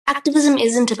Activism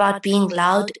isn't about being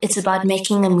loud, it's about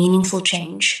making a meaningful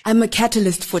change. I'm a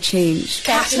catalyst for change.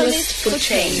 Catalyst for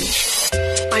change.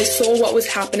 I saw what was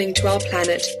happening to our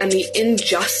planet and the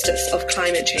injustice of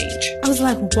climate change. I was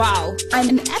like, wow, I'm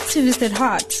an activist at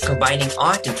heart. Combining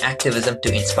art and activism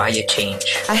to inspire change.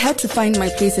 I had to find my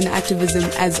place in activism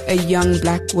as a young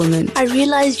black woman. I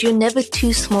realized you're never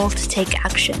too small to take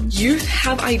action. Youth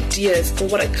have ideas for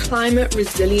what a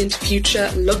climate-resilient future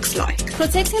looks like.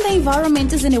 Protecting the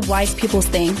environment isn't a white people's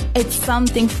thing. It's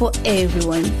something for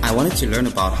everyone. I wanted to learn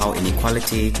about how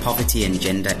inequality, poverty, and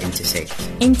gender intersect.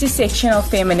 Intersectional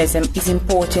feminism is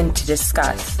important to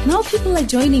discuss. Now people are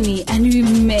joining me and we're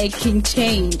making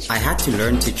change. I had to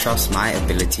learn to trust my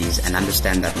abilities and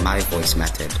understand that my voice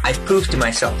mattered. I proved to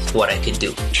myself what I could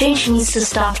do. Change needs to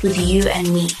start with you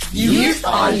and me. Youth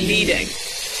are leading.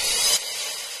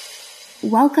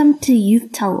 Welcome to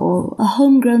Youth Tell All, a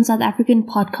homegrown South African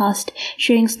podcast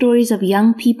sharing stories of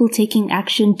young people taking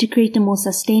action to create a more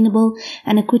sustainable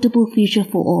and equitable future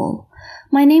for all.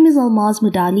 My name is Almaz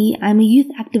Mudali. I'm a youth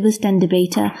activist and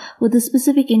debater with a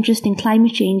specific interest in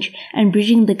climate change and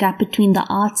bridging the gap between the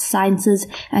arts, sciences,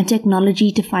 and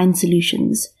technology to find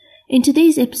solutions. In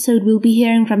today's episode, we'll be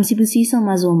hearing from Sibusiso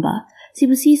Mazomba.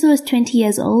 Sibusiso is 20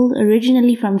 years old,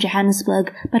 originally from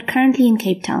Johannesburg, but currently in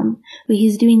Cape Town, where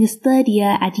he's doing his third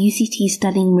year at UCT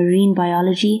studying marine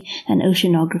biology and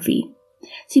oceanography.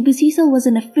 Sibusiso was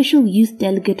an official youth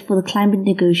delegate for the climate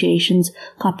negotiations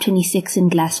COP26 in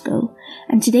Glasgow,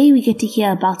 and today we get to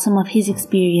hear about some of his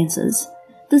experiences.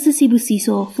 This is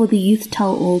Sibusiso for the Youth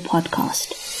Tell All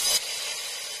podcast.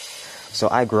 So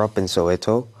I grew up in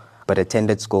Soweto, but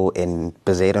attended school in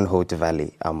Bezuidenhout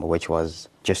Valley, which was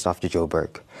just after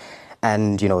Joburg.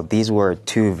 And, these were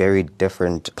two very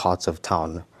different parts of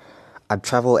town. I'd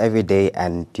travel every day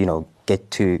and,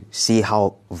 get to see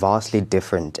how vastly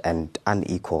different and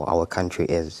unequal our country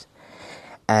is.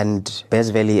 And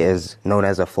Bez Valley is known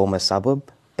as a former suburb.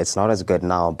 It's not as good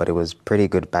now, but it was pretty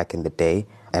good back in the day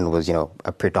and was,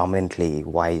 a predominantly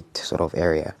white sort of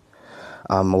area.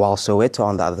 While Soweto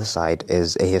on the other side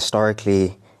is a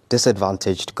historically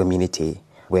disadvantaged community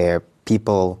where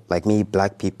people like me,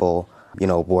 black people,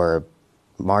 were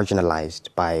marginalized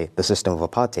by the system of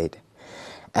apartheid.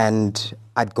 And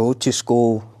I'd go to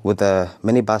school with a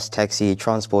minibus taxi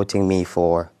transporting me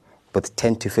with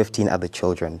 10 to 15 other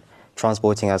children,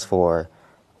 transporting us for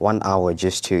 1 hour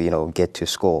just to, get to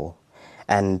school.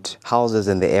 And houses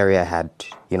in the area had,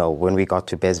 when we got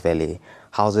to Bez Valley,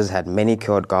 houses had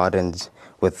manicured gardens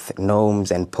with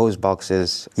gnomes and post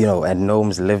boxes, and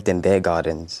gnomes lived in their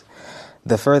gardens.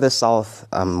 The further south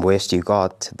west you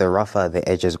got, the rougher the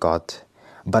edges got.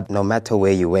 But no matter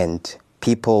where you went,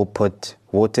 people put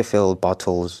water-filled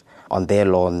bottles on their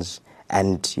lawns,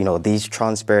 and, these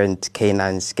transparent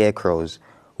canine scarecrows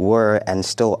were and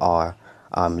still are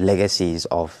legacies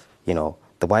of,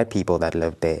 the white people that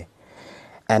lived there.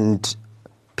 And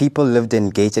people lived in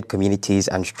gated communities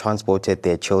and transported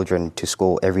their children to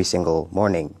school every single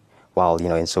morning, while,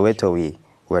 in Soweto, we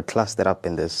were clustered up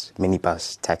in this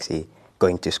minibus taxi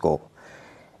going to school.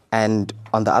 And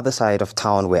on the other side of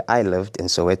town where I lived in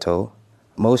Soweto,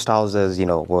 most houses,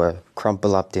 were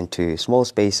crumpled up into small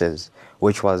spaces,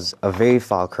 which was a very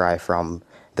far cry from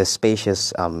the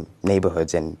spacious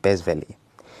neighborhoods in Bez Valley.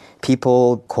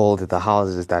 People called the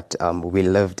houses that we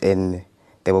lived in,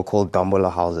 they were called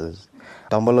Dombolo houses.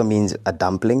 Dombolo means a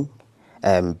dumpling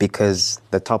because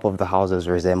the top of the houses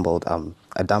resembled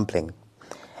a dumpling.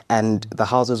 And the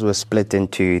houses were split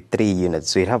into 3 units.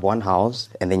 So you'd have one house,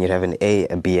 and then you'd have an A,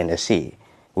 a B, and a C,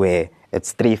 where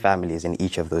it's 3 families in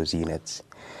each of those units.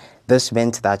 This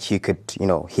meant that you could,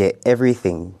 hear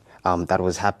everything that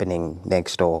was happening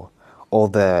next door. All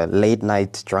the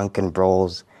late-night drunken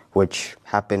brawls, which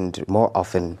happened more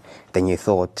often than you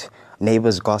thought.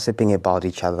 Neighbors gossiping about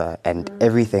each other, and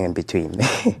everything in between.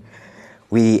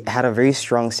 We had a very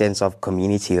strong sense of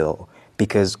community, though,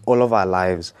 because all of our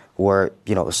lives were,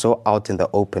 so out in the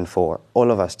open for all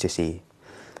of us to see.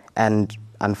 And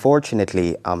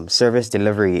unfortunately, service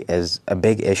delivery is a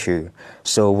big issue.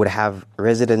 So we'd have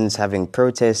residents having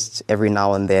protests every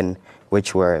now and then,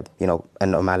 which were, a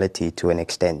normality to an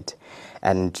extent.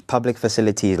 And public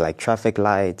facilities like traffic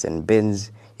lights and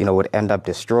bins, would end up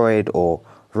destroyed, or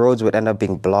roads would end up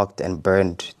being blocked and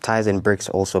burned. Ties and bricks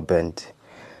also burnt.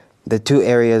 The two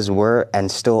areas were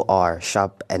and still are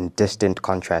sharp and distant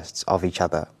contrasts of each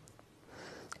other.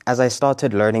 As I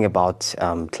started learning about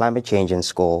climate change in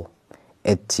school,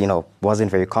 it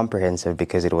wasn't very comprehensive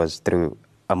because it was through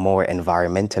a more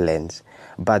environmental lens.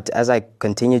 But as I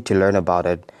continued to learn about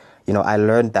it, I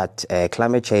learned that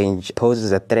climate change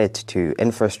poses a threat to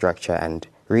infrastructure and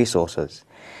resources.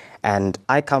 And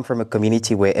I come from a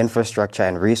community where infrastructure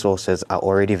and resources are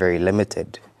already very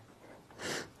limited.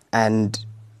 And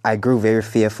I grew very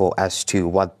fearful as to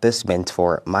what this meant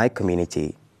for my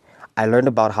community. I learned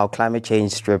about how climate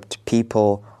change stripped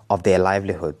people of their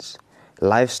livelihoods.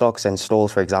 Livestock and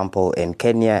stalls, for example, in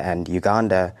Kenya and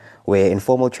Uganda, where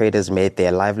informal traders made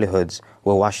their livelihoods,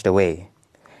 were washed away.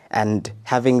 And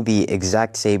having the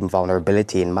exact same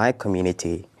vulnerability in my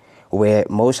community, where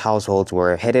most households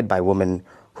were headed by women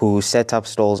who set up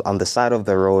stalls on the side of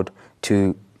the road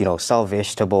to, sell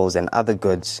vegetables and other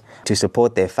goods to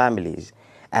support their families.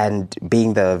 And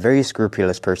being the very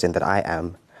scrupulous person that I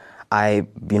am, I,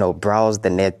 browsed the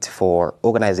net for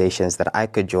organizations that I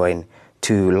could join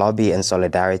to lobby in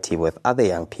solidarity with other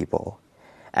young people.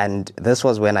 And this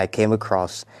was when I came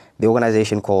across the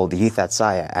organization called Youth at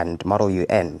SIRE and Model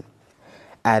UN.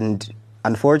 And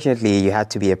unfortunately, you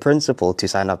had to be a principal to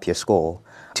sign up your school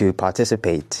to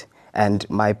participate. And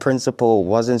my principal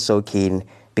wasn't so keen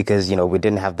because, we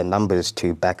didn't have the numbers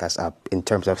to back us up in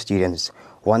terms of students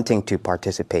wanting to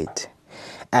participate.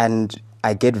 And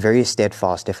I get very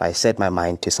steadfast if I set my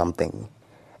mind to something.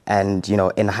 And,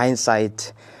 in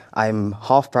hindsight, I'm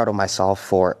half proud of myself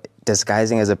for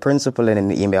disguising as a principal in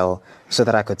an email so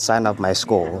that I could sign up my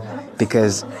school,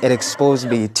 because it exposed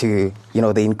me to,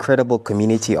 the incredible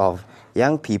community of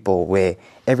young people where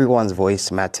everyone's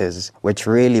voice matters, which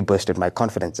really boosted my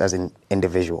confidence as an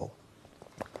individual.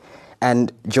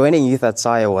 And joining Youth at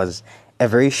SIRE was a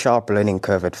very sharp learning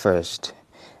curve at first.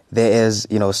 There is,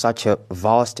 such a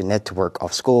vast network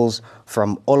of schools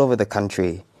from all over the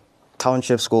country,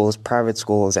 township schools, private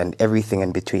schools, and everything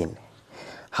in between.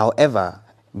 However,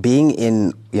 being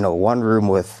in, one room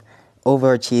with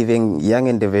overachieving young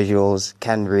individuals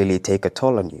can really take a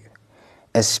toll on you,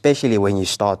 especially when you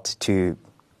start to,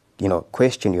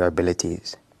 question your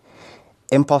abilities.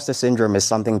 Imposter syndrome is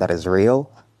something that is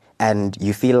real, and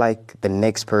you feel like the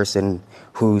next person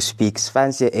who speaks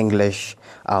fancier English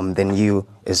than you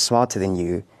is smarter than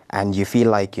you, and you feel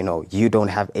like, you don't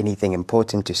have anything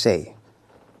important to say.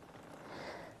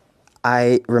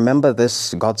 I remember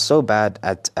this got so bad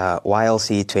at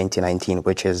YLC 2019,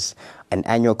 which is an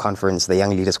annual conference, the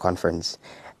Young Leaders Conference,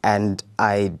 and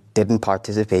I didn't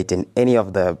participate in any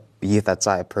of the Youth at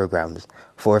SIRE programs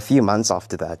for a few months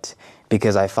after that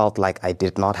because I felt like I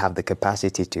did not have the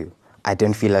capacity to. I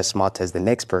didn't feel as smart as the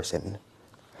next person.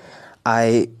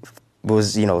 I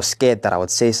was, scared that I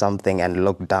would say something and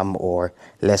look dumb or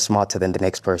less smarter than the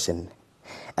next person.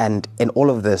 And in all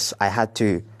of this, I had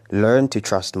to learn to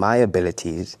trust my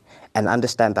abilities and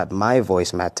understand that my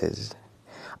voice matters.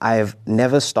 I've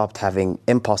never stopped having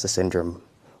imposter syndrome.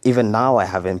 Even now I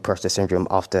have imposter syndrome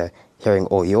after hearing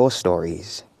all your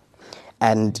stories.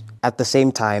 And at the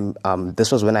same time,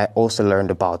 this was when I also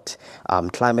learned about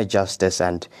climate justice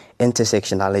and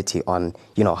intersectionality on,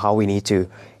 how we need to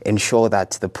ensure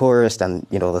that the poorest and,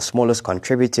 the smallest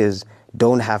contributors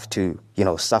don't have to,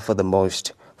 suffer the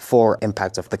most for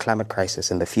impacts of the climate crisis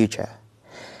in the future.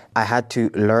 I had to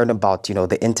learn about,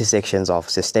 the intersections of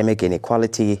systemic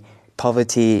inequality,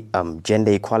 poverty,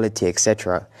 gender equality,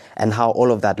 etc., and how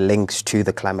all of that links to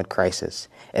the climate crisis,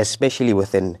 especially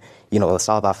within, the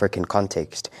South African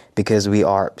context, because we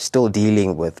are still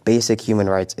dealing with basic human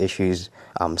rights issues,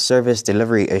 service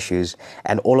delivery issues,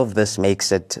 and all of this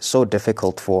makes it so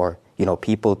difficult for,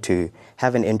 people to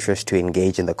have an interest to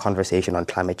engage in the conversation on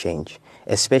climate change,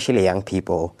 especially young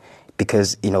people.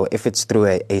 Because, if it's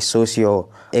through a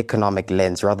socio-economic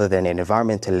lens rather than an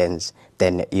environmental lens,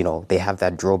 then, they have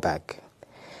that drawback.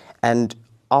 And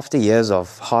after years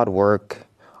of hard work,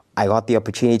 I got the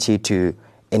opportunity to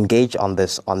engage on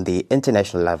this on the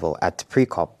international level at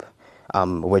pre-COP,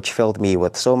 which filled me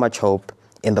with so much hope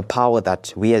in the power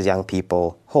that we as young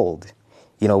people hold.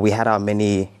 We had our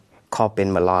mini COP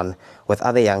in Milan with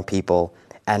other young people,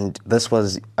 and this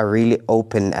was a really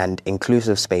open and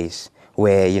inclusive space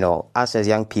where, us as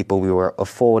young people, we were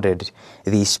afforded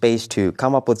the space to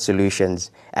come up with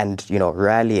solutions and,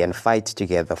 rally and fight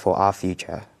together for our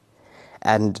future.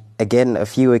 And again, a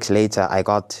few weeks later, I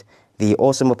got the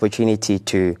awesome opportunity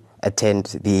to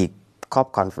attend the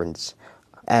COP conference.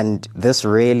 And this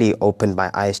really opened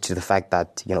my eyes to the fact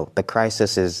that, the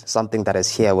crisis is something that is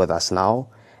here with us now,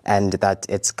 and that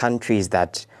it's countries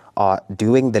that are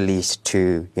doing the least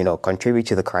to, contribute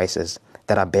to the crisis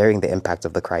that are bearing the impact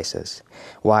of the crisis,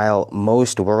 while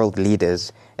most world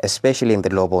leaders, especially in the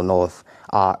global north,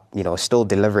 are, still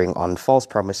delivering on false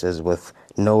promises with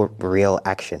no real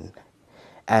action.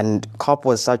 And COP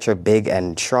was such a big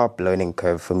and sharp learning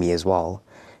curve for me as well,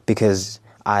 because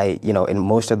I, in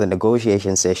most of the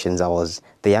negotiation sessions, I was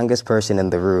the youngest person in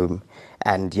the room,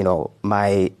 and,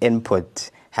 my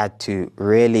input had to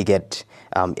really get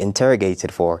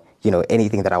interrogated for,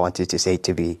 anything that I wanted to say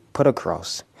to be put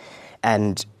across.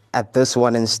 And at this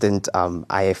one instant,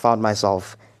 I found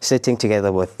myself sitting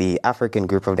together with the African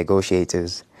group of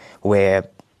negotiators, where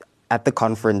at the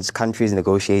conference, countries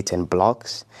negotiate in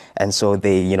blocks. And so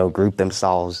they, group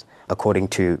themselves according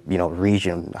to,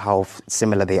 region, how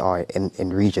similar they are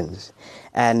in regions.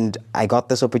 And I got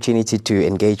this opportunity to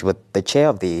engage with the chair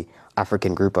of the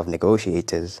African group of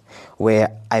negotiators,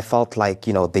 where I felt like,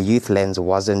 the youth lens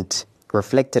wasn't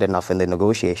reflected enough in the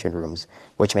negotiation rooms,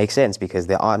 which makes sense because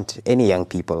there aren't any young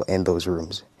people in those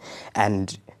rooms.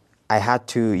 And I had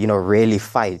to, really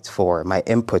fight for my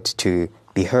input to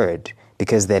be heard,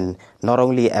 because then not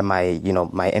only am I,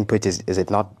 my input is it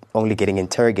not only getting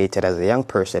interrogated as a young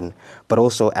person, but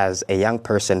also as a young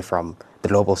person from the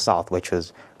global south, which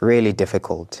was really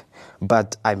difficult.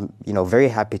 But I'm, very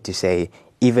happy to say,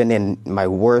 even in my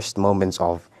worst moments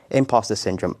of imposter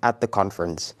syndrome at the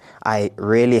conference, I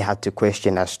really had to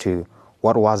question as to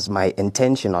what was my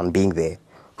intention on being there,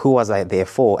 who was I there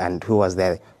for, and who was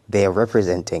there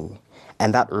representing.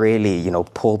 And that really,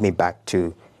 pulled me back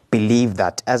to believe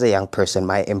that as a young person,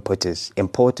 my input is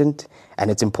important, and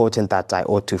it's important that I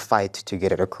ought to fight to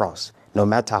get it across, no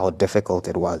matter how difficult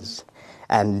it was.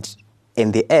 And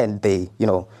in the end, they,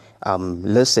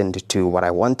 listened to what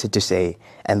I wanted to say,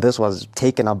 and this was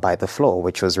taken up by the floor,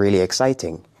 which was really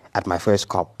exciting at my first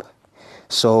COP.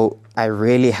 So I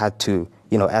really had to,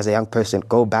 as a young person,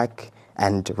 go back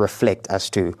and reflect as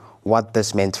to what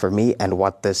this meant for me and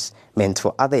what this meant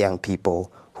for other young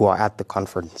people who are at the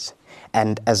conference.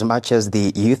 And as much as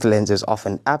the youth lens is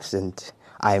often absent,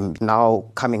 I'm now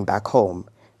coming back home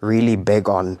really big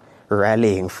on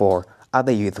rallying for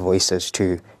other youth voices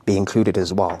to be included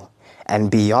as well.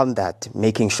 And beyond that,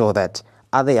 making sure that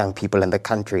other young people in the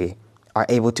country are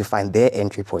able to find their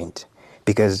entry point.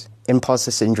 Because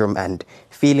imposter syndrome and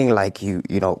feeling like you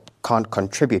can't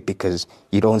contribute because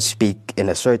you don't speak in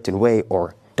a certain way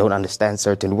or don't understand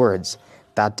certain words,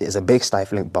 that is a big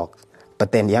stifling block.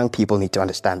 But then young people need to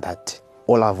understand that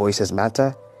all our voices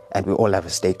matter and we all have a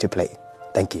stake to play.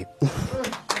 Thank you.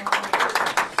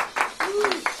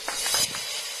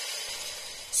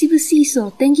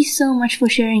 Sibusiso, thank you so much for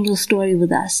sharing your story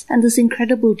with us and this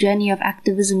incredible journey of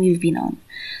activism you've been on.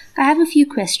 I have a few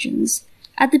questions.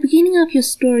 At the beginning of your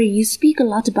story, you speak a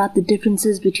lot about the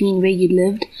differences between where you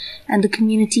lived and the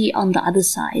community on the other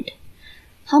side.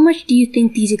 How much do you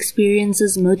think these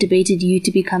experiences motivated you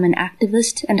to become an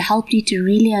activist and helped you to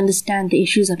really understand the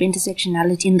issues of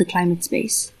intersectionality in the climate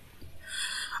space?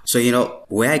 So,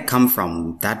 where I come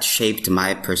from, that shaped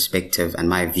my perspective and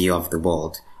my view of the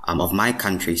world. Of my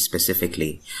country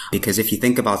specifically. Because if you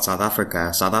think about South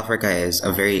Africa is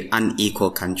a very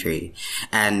unequal country.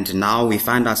 And now we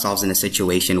find ourselves in a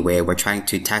situation where we're trying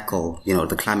to tackle,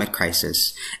 the climate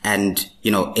crisis. And,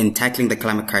 in tackling the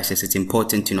climate crisis, it's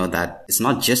important to know that it's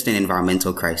not just an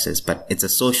environmental crisis, but it's a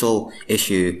social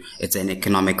issue. It's an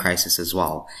economic crisis as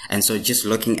well. And so just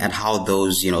looking at how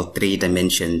those, three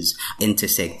dimensions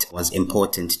intersect was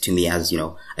important to me as,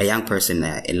 a young person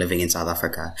living in South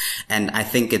Africa. And I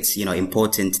think it's,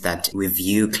 important that we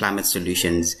view climate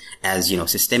solutions as,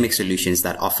 systemic solutions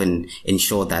that often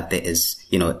ensure that there is,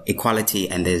 equality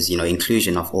and there's,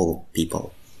 inclusion of all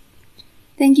people.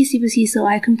 Thank you, Sibusiso.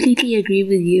 I completely agree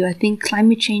with you. I think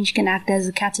climate change can act as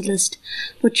a catalyst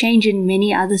for change in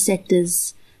many other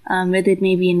sectors, whether it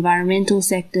may be environmental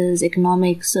sectors,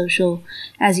 economic, social,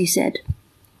 as you said.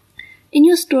 In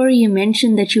your story, you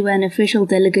mentioned that you were an official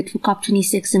delegate for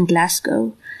COP26 in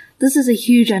Glasgow. This is a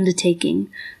huge undertaking.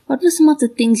 What were some of the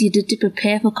things you did to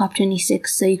prepare for COP26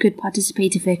 so you could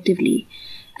participate effectively?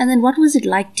 And then what was it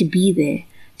like to be there,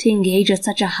 to engage at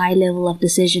such a high level of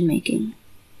decision making?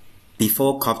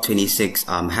 Before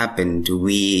COP26 happened,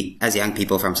 we, as young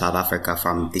people from South Africa,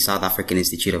 from the South African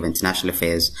Institute of International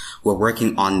Affairs, were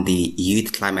working on the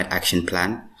Youth Climate Action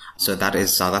Plan. So that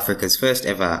is South Africa's first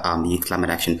ever Youth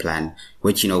Climate Action Plan,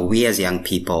 which, we as young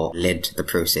people led the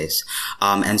process.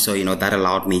 And so, that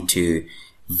allowed me to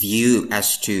view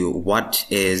as to what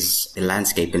is the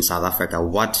landscape in South Africa,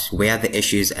 where are the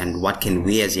issues and what can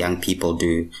we as young people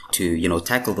do to,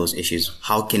 tackle those issues?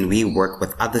 How can we work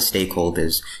with other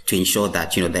stakeholders to ensure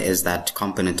that, there is that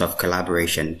component of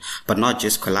collaboration, but not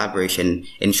just collaboration,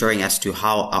 ensuring as to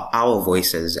how our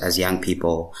voices as young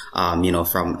people,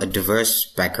 from a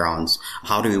diverse backgrounds,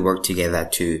 how do we work together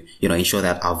to, ensure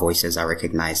that our voices are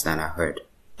recognized and are heard?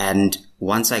 And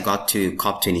once I got to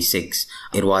COP26,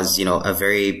 it was, a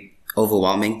very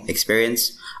overwhelming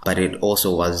experience, but it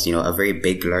also was, a very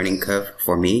big learning curve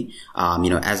for me.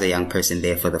 As a young person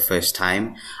there for the first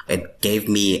time, it gave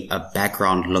me a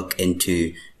background look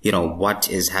into what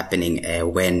is happening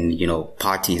when,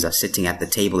 parties are sitting at the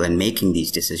table and making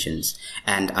these decisions.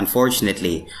 And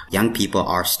unfortunately, young people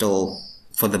are still,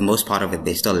 for the most part of it,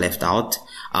 they're still left out.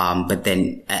 But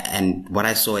then, and what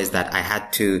I saw is that I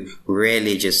had to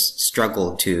really just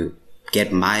struggle to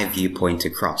get my viewpoint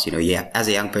across. As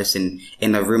a young person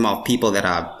in a room of people that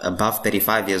are above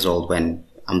 35 years old, when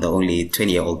I'm the only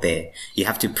 20-year-old there, you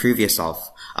have to prove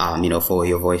yourself, for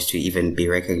your voice to even be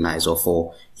recognized or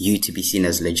for you to be seen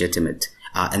as legitimate.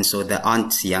 And so there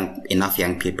aren't enough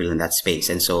young people in that space.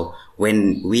 And so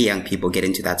when we young people get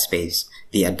into that space,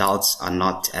 the adults are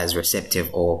not as receptive,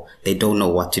 or they don't know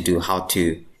what to do, how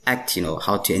to act,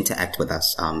 how to interact with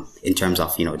us, in terms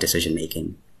of, decision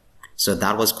making. So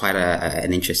that was quite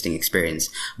an interesting experience.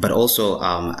 But also,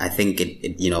 I think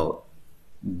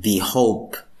the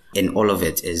hope in all of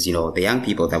it is, the young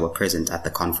people that were present at the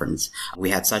conference. We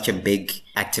had such a big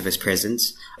activist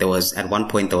presence. At one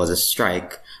point, there was a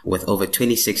strike with over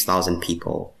 26,000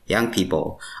 people, young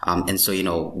people. And so,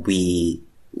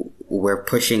 we're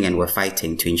pushing and we're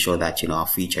fighting to ensure that, our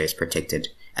future is protected.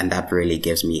 And that really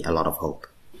gives me a lot of hope.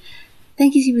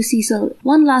 Thank you, Sibusiso.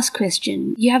 One last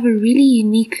question. You have a really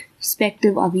unique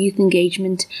perspective of youth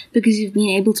engagement because you've been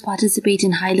able to participate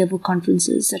in high-level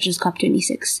conferences such as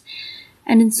COP26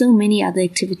 and in so many other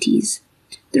activities.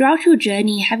 Throughout your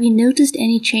journey, have you noticed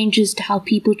any changes to how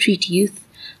people treat youth,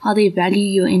 how they value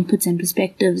your inputs and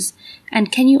perspectives,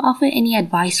 and can you offer any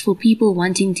advice for people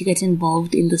wanting to get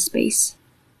involved in the space?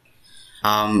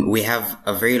 We have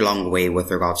a very long way with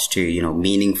regards to,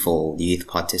 meaningful youth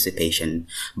participation.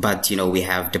 But, we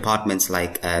have departments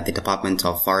like the Department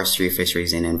of Forestry,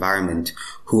 Fisheries and Environment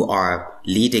who are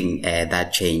leading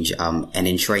that change and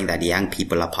ensuring that young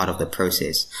people are part of the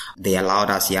process. They allowed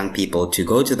us young people to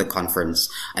go to the conference,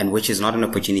 and which is not an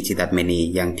opportunity that many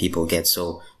young people get.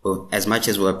 So as much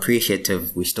as we're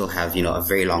appreciative, we still have, a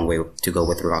very long way to go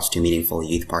with regards to meaningful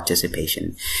youth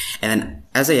participation. And then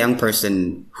as a young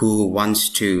person who wants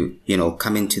to,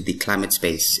 come into the climate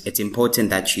space, it's important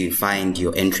that you find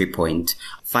your entry point,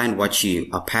 find what you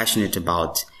are passionate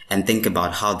about, and think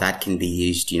about how that can be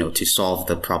used, to solve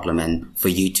the problem and for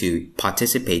you to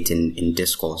participate in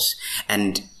discourse.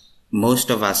 And most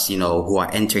of us, who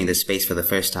are entering the space for the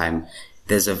first time,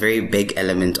 there's a very big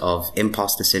element of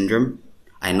imposter syndrome.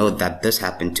 I know that this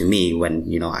happened to me when,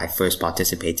 I first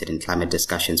participated in climate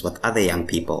discussions with other young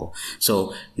people.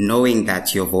 So knowing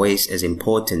that your voice is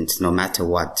important, no matter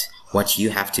what you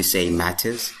have to say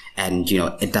matters. And,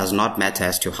 it does not matter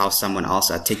as to how someone else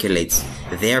articulates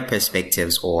their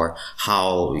perspectives or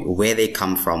where they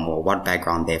come from or what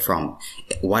background they're from.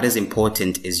 What is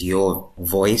important is your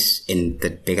voice in the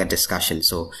bigger discussion.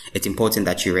 So it's important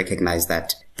that you recognize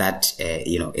that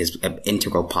is an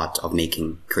integral part of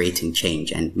creating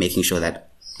change and making sure that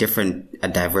a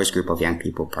diverse group of young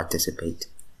people participate.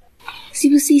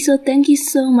 Sibusiso, thank you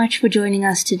so much for joining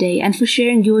us today and for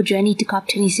sharing your journey to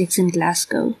COP26 in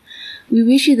Glasgow. We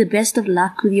wish you the best of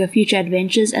luck with your future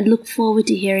adventures and look forward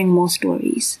to hearing more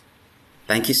stories.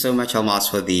 Thank you so much, Almas,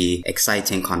 for the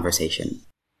exciting conversation.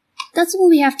 That's all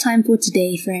we have time for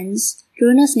today, friends.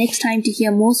 Join us next time to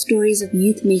hear more stories of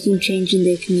youth making change in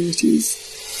their communities.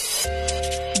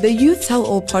 The Youth Tell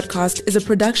All podcast is a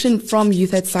production from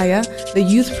Youth at SIA, the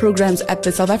youth programs at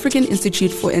the South African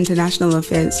Institute for International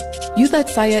Affairs. Youth at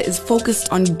SIA is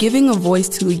focused on giving a voice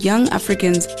to young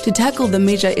Africans to tackle the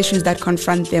major issues that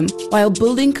confront them, while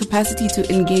building capacity to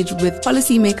engage with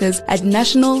policymakers at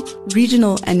national,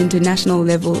 regional, and international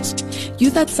levels.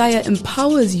 Youth at SIA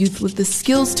empowers youth with the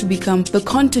skills to become the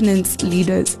continent's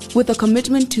leaders, with a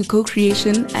commitment to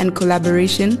co-creation and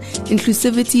collaboration,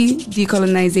 inclusivity,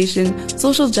 decolonization,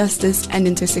 social justice, and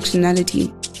intersectionality.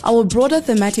 Our broader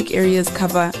thematic areas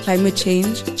cover climate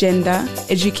change, gender,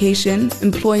 education,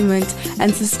 employment,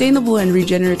 and sustainable and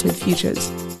regenerative futures.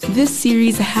 This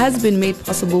series has been made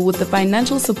possible with the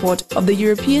financial support of the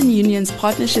European Union's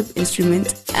Partnership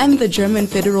Instrument and the German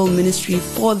Federal Ministry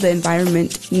for the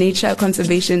Environment, Nature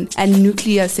Conservation, and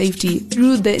Nuclear Safety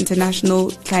through the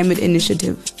International Climate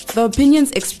Initiative. The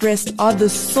opinions expressed are the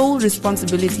sole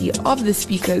responsibility of the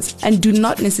speakers and do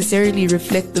not necessarily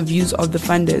reflect the views of the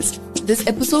funders. This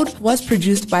episode was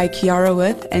produced by Kiara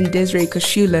Worth and Desiree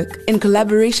Kashuluk in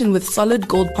collaboration with Solid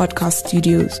Gold Podcast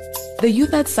Studios. The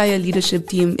Youth at SIA leadership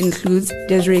team includes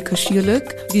Desiree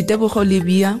Kashuluk, Didebogo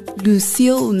Libia,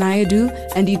 Lucille Naidu,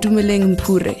 and Itumeleng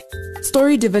Mpure.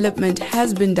 Story development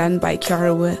has been done by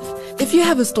Kiara Worth. If you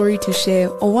have a story to share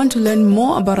or want to learn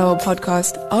more about our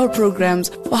podcast, our programs,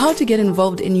 or how to get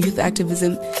involved in youth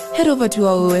activism, head over to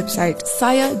our website,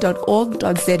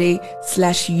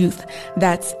 sia.org.za/youth.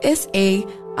 That's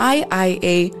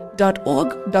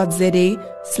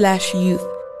SAIIA.org.za/youth.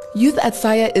 Youth at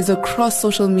SIA is across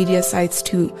social media sites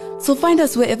too, so find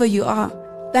us wherever you are.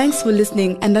 Thanks for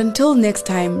listening, and until next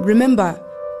time, remember,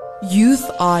 youth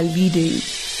are leading.